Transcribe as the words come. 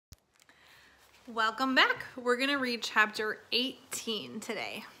Welcome back. We're going to read chapter 18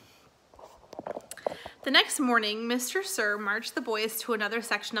 today. The next morning, Mr. Sir marched the boys to another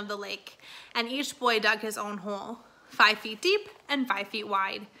section of the lake, and each boy dug his own hole, 5 feet deep and 5 feet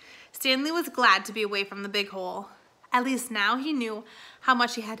wide. Stanley was glad to be away from the big hole. At least now he knew how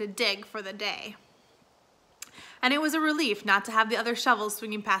much he had to dig for the day. And it was a relief not to have the other shovels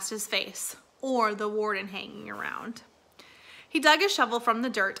swinging past his face, or the warden hanging around. He dug his shovel from the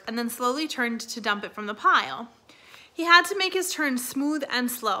dirt and then slowly turned to dump it from the pile. He had to make his turn smooth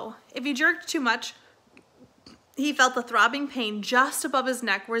and slow. If he jerked too much, he felt the throbbing pain just above his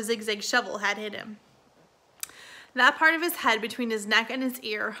neck where Zigzag's shovel had hit him. That part of his head between his neck and his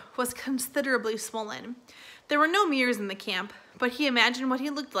ear was considerably swollen. There were no mirrors in the camp, but he imagined what he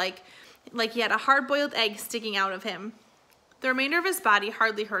looked like he had a hard-boiled egg sticking out of him. The remainder of his body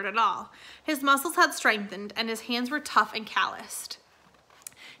hardly hurt at all. His muscles had strengthened and his hands were tough and calloused.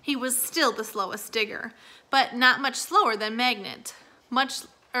 He was still the slowest digger, but not much slower than Magnet.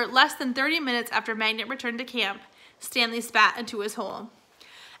 Less than 30 minutes after Magnet returned to camp, Stanley spat into his hole.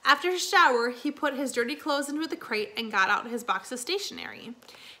 After his shower, he put his dirty clothes into the crate and got out his box of stationery.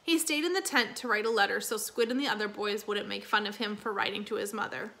 He stayed in the tent to write a letter so Squid and the other boys wouldn't make fun of him for writing to his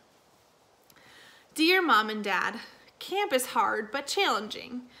mother. Dear Mom and Dad, camp is hard but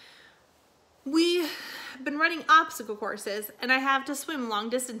challenging. We've been running obstacle courses and I have to swim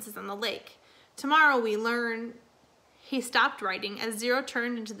long distances on the lake. Tomorrow we learn... He stopped writing as Zero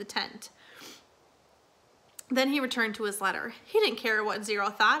turned into the tent. Then he returned to his letter. He didn't care what Zero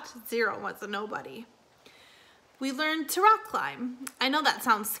thought. Zero was a nobody. We learned to rock climb. I know that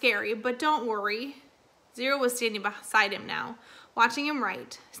sounds scary, but don't worry. Zero was standing beside him now, watching him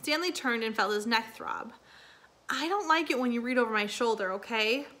write. Stanley turned and felt his neck throb. I don't like it when you read over my shoulder,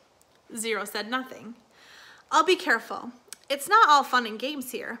 okay? Zero said nothing. I'll be careful. It's not all fun and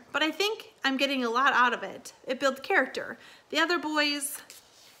games here, but I think I'm getting a lot out of it. It builds character. The other boys...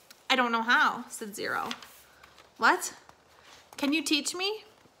 I don't know how, said Zero. What? Can you teach me?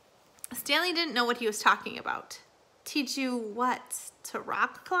 Stanley didn't know what he was talking about. Teach you what? To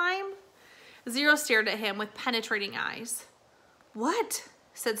rock climb? Zero stared at him with penetrating eyes. What?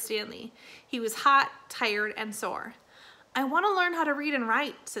 Said Stanley. He was hot, tired, and sore. I want to learn how to read and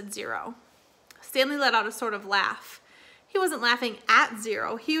write, said Zero. Stanley let out a sort of laugh. He wasn't laughing at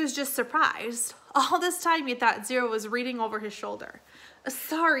Zero, he was just surprised. All this time he thought Zero was reading over his shoulder.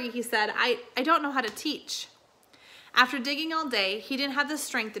 Sorry, he said, I don't know how to teach. After digging all day, he didn't have the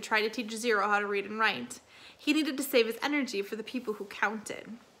strength to try to teach Zero how to read and write. He needed to save his energy for the people who counted.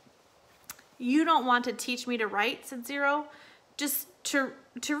 You don't want to teach me to write, said Zero. Just to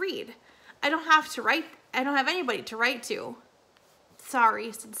read. I don't have to write. I don't have anybody to write to.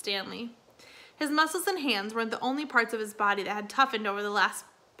 Sorry, said Stanley. His muscles and hands weren't the only parts of his body that had toughened over the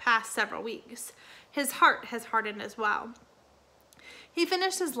past several weeks. His heart has hardened as well. He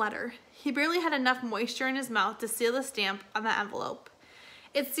finished his letter. He barely had enough moisture in his mouth to seal the stamp on the envelope.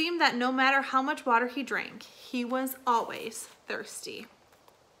 It seemed that no matter how much water he drank, he was always thirsty.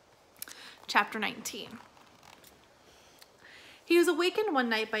 Chapter 19. He was awakened one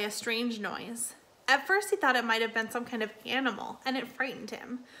night by a strange noise. At first he thought it might have been some kind of animal, and it frightened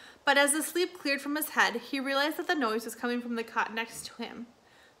him. But as the sleep cleared from his head, he realized that the noise was coming from the cot next to him.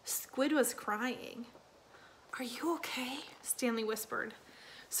 Squid was crying. Are you okay? Stanley whispered.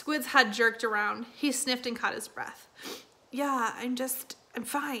 Squid's head jerked around. He sniffed and caught his breath. Yeah, I'm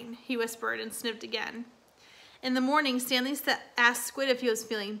fine, he whispered and sniffed again. In the morning, Stanley asked Squid if he was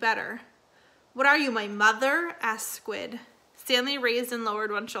feeling better. What are you, my mother? Asked Squid. Stanley raised and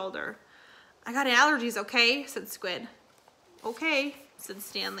lowered one shoulder. I got allergies, okay? Said Squid. Okay, said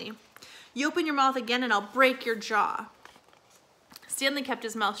Stanley. You open your mouth again and I'll break your jaw. Stanley kept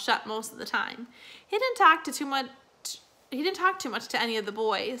his mouth shut most of the time. He didn't talk too much to any of the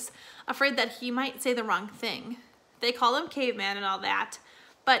boys, afraid that he might say the wrong thing. They called him caveman and all that,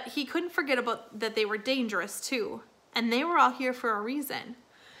 but he couldn't forget about that they were dangerous too, and they were all here for a reason.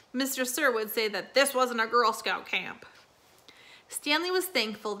 Mr. Sir would say that this wasn't a Girl Scout camp. Stanley was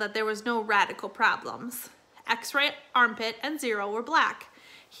thankful that there was no radical problems. X-Ray, Armpit, and Zero were black.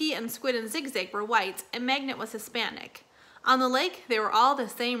 He and Squid and Zigzag were white, and Magnet was Hispanic. On the lake, they were all the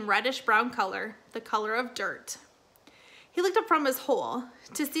same reddish-brown color, the color of dirt. He looked up from his hole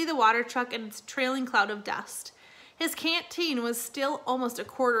to see the water truck and its trailing cloud of dust. His canteen was still almost a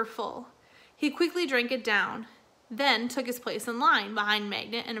quarter full. He quickly drank it down, then took his place in line behind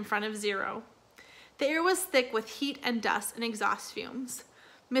Magnet and in front of Zero. The air was thick with heat and dust and exhaust fumes.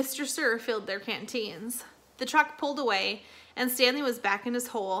 Mr. Sir filled their canteens. The truck pulled away, and Stanley was back in his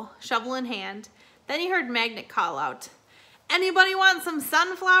hole, shovel in hand. Then he heard Magnet call out, "Anybody want some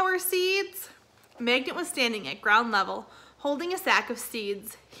sunflower seeds?" Magnet was standing at ground level, holding a sack of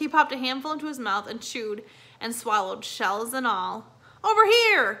seeds. He popped a handful into his mouth and chewed and swallowed, shells and all. "Over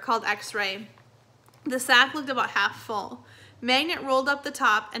here," called X-Ray. The sack looked about half full. Magnet rolled up the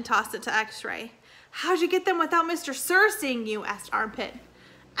top and tossed it to X-Ray. "How'd you get them without Mr. Sir seeing you?" asked Armpit.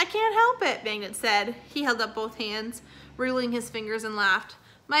 "I can't help it," Magnet said. He held up both hands, wriggling his fingers, and laughed.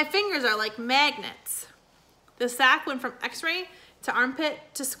 "My fingers are like magnets." The sack went from X-Ray to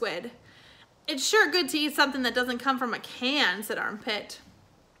Armpit to Squid. "It's sure good to eat something that doesn't come from a can," said Armpit.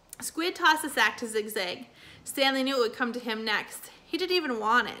 Squid tossed the sack to Zigzag. Stanley knew it would come to him next. He didn't even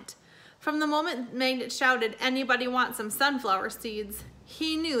want it. From the moment Magnet shouted, "Anybody want some sunflower seeds?"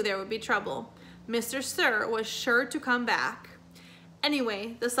 he knew there would be trouble. Mr. Sir was sure to come back.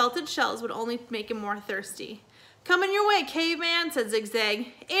 Anyway, the salted shells would only make him more thirsty. "Coming your way, caveman," said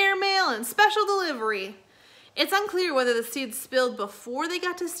Zigzag. "Airmail and special delivery." It's unclear whether the seeds spilled before they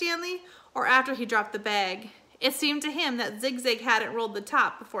got to Stanley or after he dropped the bag. It seemed to him that Zigzag hadn't rolled the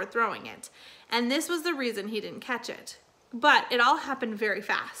top before throwing it, and this was the reason he didn't catch it. But it all happened very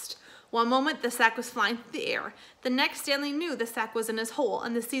fast. One moment the sack was flying through the air. The next Stanley knew the sack was in his hole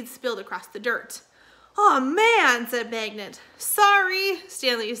and the seeds spilled across the dirt. "Oh man," said Magnet. "Sorry,"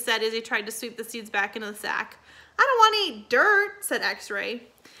 Stanley said as he tried to sweep the seeds back into the sack. "I don't want to eat dirt," said X-Ray.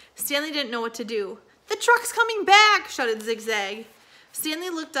 Stanley didn't know what to do. "The truck's coming back," shouted Zigzag. Stanley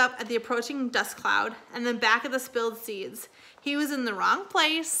looked up at the approaching dust cloud and then back at the spilled seeds. He was in the wrong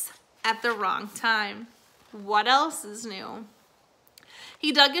place at the wrong time. What else is new?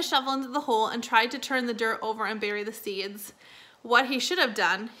 He dug his shovel into the hole and tried to turn the dirt over and bury the seeds. What he should have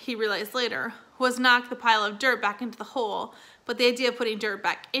done, he realized later, was knock the pile of dirt back into the hole, but the idea of putting dirt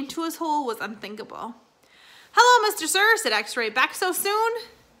back into his hole was unthinkable. "Hello, Mr. Sir," said X-Ray. "Back so soon?"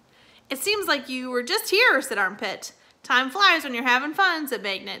 "It seems like you were just here," said Armpit. "Time flies when you're having fun," said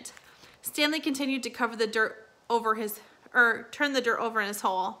Magnet. Stanley continued to cover the dirt over turn the dirt over in his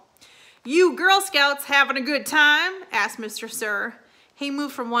hole. "You Girl Scouts having a good time?" asked Mr. Sir. He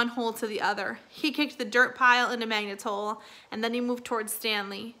moved from one hole to the other. He kicked the dirt pile into Magnet's hole, and then he moved towards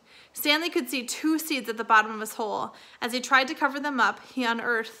Stanley. Stanley could see 2 seeds at the bottom of his hole. As he tried to cover them up, he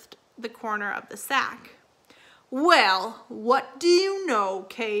unearthed the corner of the sack. "Well, what do you know,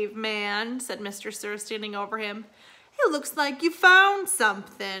 caveman?" said Mr. Sir, standing over him. "It looks like you found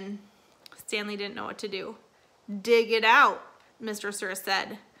something." Stanley didn't know what to do. "Dig it out," Mr. Sir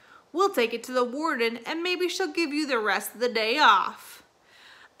said. "We'll take it to the warden, and maybe she'll give you the rest of the day off."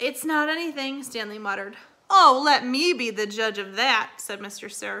 "It's not anything," Stanley muttered. "Oh, let me be the judge of that," said Mr.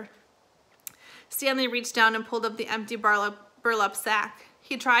 Sir. Stanley reached down and pulled up the empty burlap sack.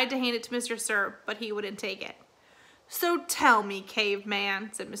 He tried to hand it to Mr. Sir, but he wouldn't take it. "So tell me,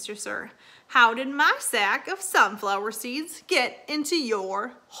 caveman," said Mr. Sir, "how did my sack of sunflower seeds get into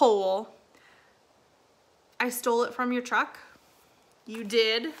your hole?" "I stole it from your truck." "You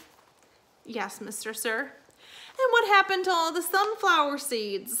did?" "Yes, Mr. Sir." "And what happened to all the sunflower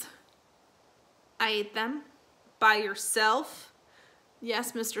seeds?" "I ate them." "By yourself?"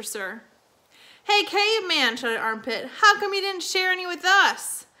 "Yes, Mr. Sir." "Hey, caveman," shouted Armpit, "how come you didn't share any with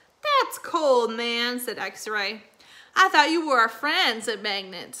us?" "That's cold, man," said X-Ray. "I thought you were our friend," said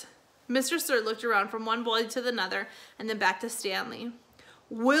Magnet. Mr. Sir looked around from one boy to another and then back to Stanley.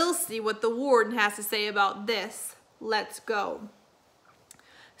 "We'll see what the warden has to say about this. Let's go."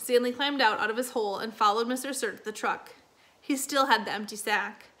 Stanley climbed out of his hole and followed Mr. Sir to the truck. He still had the empty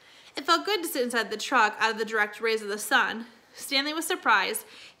sack. It felt good to sit inside the truck out of the direct rays of the sun. Stanley was surprised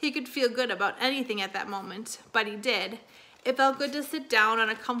he could feel good about anything at that moment, but he did. It felt good to sit down on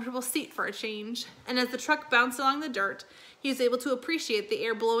a comfortable seat for a change, and as the truck bounced along the dirt, he was able to appreciate the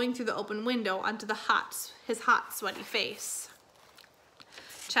air blowing through the open window onto his hot, sweaty face.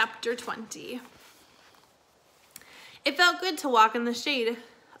 Chapter 20. It felt good to walk in the shade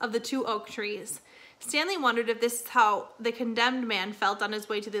of the 2 oak trees. Stanley wondered if this is how the condemned man felt on his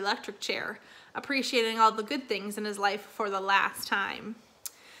way to the electric chair, appreciating all the good things in his life for the last time.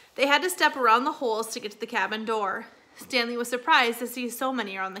 They had to step around the holes to get to the cabin door. Stanley was surprised to see so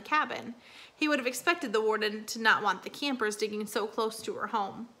many around the cabin. He would have expected the warden to not want the campers digging so close to her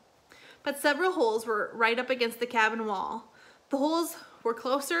home. But several holes were right up against the cabin wall. The holes were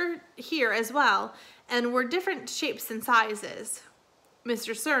closer here as well and were different shapes and sizes.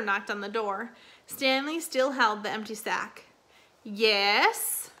 Mr. Sir knocked on the door. Stanley still held the empty sack.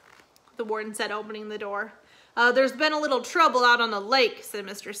 "Yes?" the warden said, opening the door. "There's been a little trouble out on the lake," said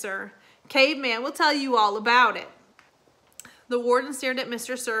Mr. Sir. "Caveman will tell you all about it." The warden stared at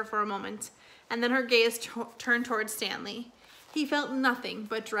Mr. Sir for a moment, and then her gaze turned towards Stanley. He felt nothing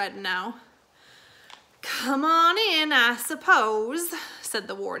but dread now. "Come on in, I suppose," said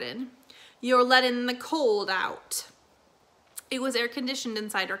the warden. You're letting the cold out. It was air-conditioned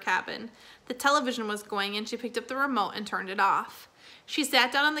inside her cabin. The television was going and she picked up the remote and turned it off. She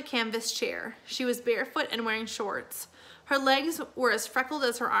sat down on the canvas chair. She was barefoot and wearing shorts. Her legs were as freckled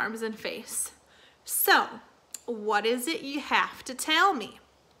as her arms and face. So, what is it you have to tell me?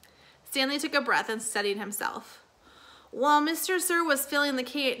 Stanley took a breath and steadied himself. While Mr. Sir was filling the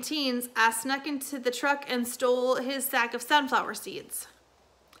canteens, I snuck into the truck and stole his sack of sunflower seeds.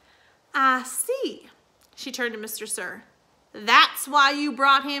 I see. She turned to Mr. Sir. That's why you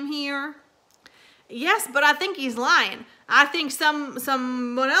brought him here? Yes, but I think he's lying. I think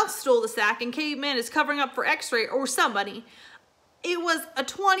someone else stole the sack and Caveman is covering up for X-ray or somebody. It was a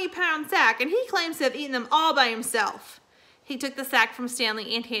 20-pound sack and he claims to have eaten them all by himself. He took the sack from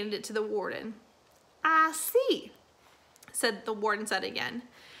Stanley and handed it to the warden. I see, the warden said again.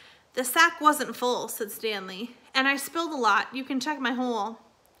 The sack wasn't full, said Stanley, and I spilled a lot. You can check my hole.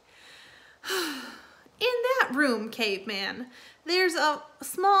 In that room, Caveman, there's a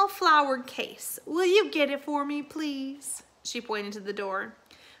small flowered case. Will you get it for me, please? She pointed to the door.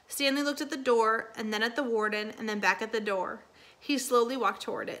 Stanley looked at the door, and then at the warden, and then back at the door. He slowly walked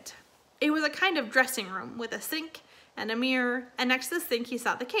toward it. It was a kind of dressing room with a sink and a mirror, and next to the sink he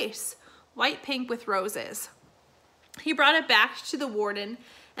saw the case, white pink with roses. He brought it back to the warden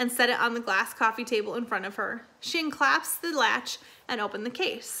and set it on the glass coffee table in front of her. She unclasped the latch and opened the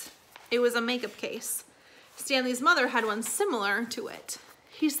case. It was a makeup case. Stanley's mother had one similar to it.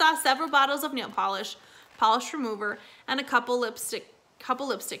 He saw several bottles of nail polish, polish remover, and a couple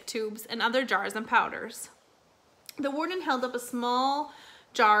lipstick tubes and other jars and powders. The warden held up a small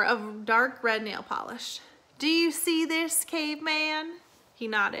jar of dark red nail polish. Do you see this, Caveman? He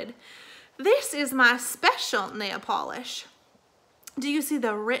nodded. This is my special nail polish. Do you see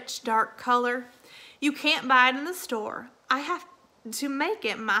the rich dark color? You can't buy it in the store. I have to make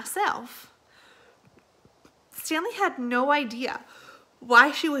it myself. Stanley had no idea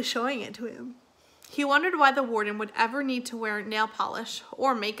why she was showing it to him. He wondered why the warden would ever need to wear nail polish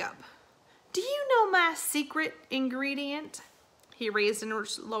or makeup. Do you know my secret ingredient? He raised and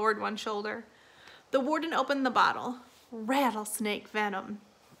lowered one shoulder. The warden opened the bottle. Rattlesnake venom.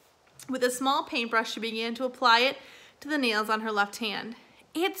 With a small paintbrush, she began to apply it to the nails on her left hand.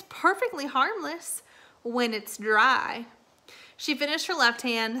 It's perfectly harmless when it's dry. She finished her left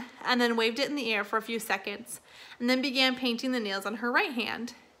hand and then waved it in the air for a few seconds and then began painting the nails on her right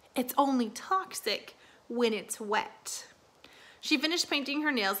hand. It's only toxic when it's wet. She finished painting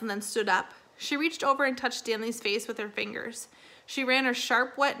her nails and then stood up. She reached over and touched Stanley's face with her fingers. She ran her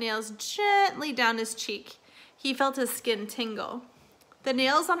sharp, wet nails gently down his cheek. He felt his skin tingle. The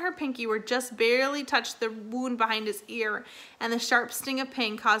nails on her pinky were just barely touched the wound behind his ear, and the sharp sting of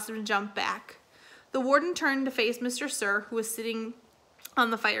pain caused him to jump back. The warden turned to face Mr. Sir, who was sitting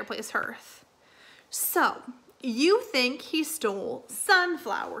on the fireplace hearth. So, you think he stole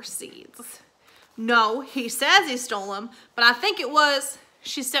sunflower seeds? No, he says he stole them, but I think it was...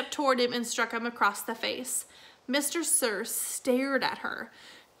 She stepped toward him and struck him across the face. Mr. Sir stared at her.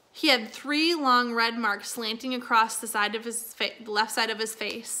 He had 3 long red marks slanting across the side of his left side of his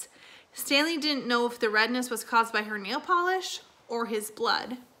face. Stanley didn't know if the redness was caused by her nail polish or his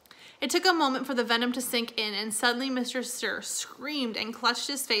blood. It took a moment for the venom to sink in, and suddenly Mr. Sir screamed and clutched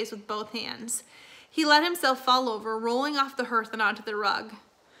his face with both hands. He let himself fall over, rolling off the hearth and onto the rug.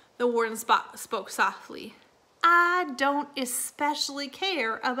 The warden spoke softly. I don't especially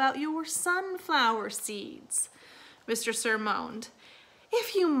care about your sunflower seeds, Mr. Sir moaned.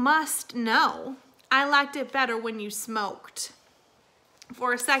 If you must know, I liked it better when you smoked.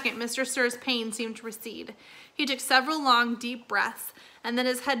 For a second, Mr. Sir's pain seemed to recede. He took several long, deep breaths, and then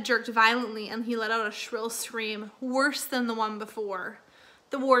his head jerked violently and he let out a shrill scream, worse than the one before.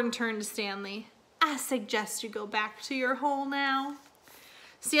 The warden turned to Stanley. I suggest you go back to your hole now.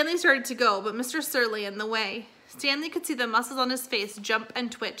 Stanley started to go, but Mr. Sir lay in the way. Stanley could see the muscles on his face jump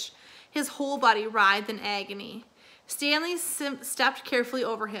and twitch. His whole body writhed in agony. Stanley stepped carefully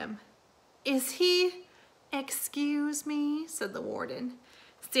over him. Is he... Excuse me, said the warden.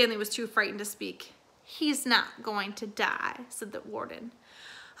 Stanley was too frightened to speak. He's not going to die, said the warden.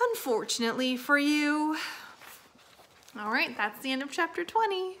 Unfortunately for you. All right, that's the end of chapter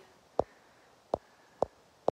 20.